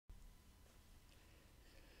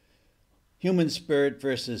Human Spirit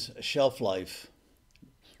versus Shelf Life.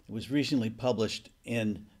 It was recently published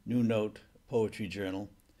in New Note Poetry Journal.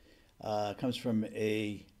 Comes from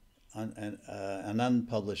an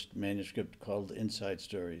unpublished manuscript called Inside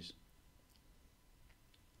Stories.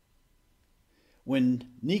 When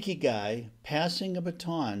Nikigai, passing a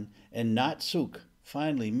baton, and Natsuk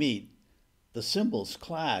finally meet, the cymbals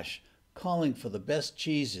clash, calling for the best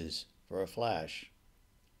cheeses for a flash.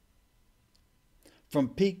 From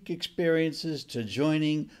peak experiences to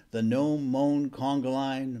joining the no-moan conga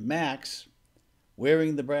line, Max,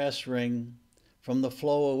 wearing the brass ring, from the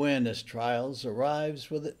flow awareness trials arrives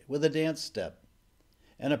with a dance step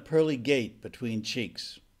and a pearly gait between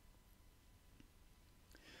cheeks.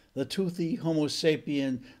 The toothy Homo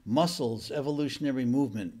sapien muscles evolutionary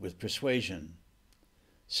movement with persuasion.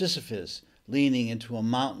 Sisyphus leaning into a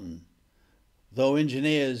mountain, though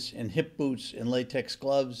engineers in hip boots and latex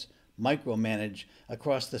gloves micromanage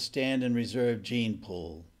across the stand and reserve gene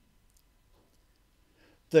pool.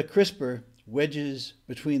 The CRISPR wedges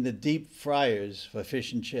between the deep fryers for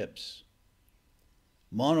fish and chips.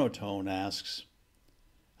 Monotone asks,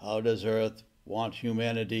 how does Earth want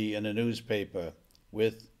humanity in a newspaper,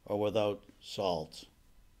 with or without salt?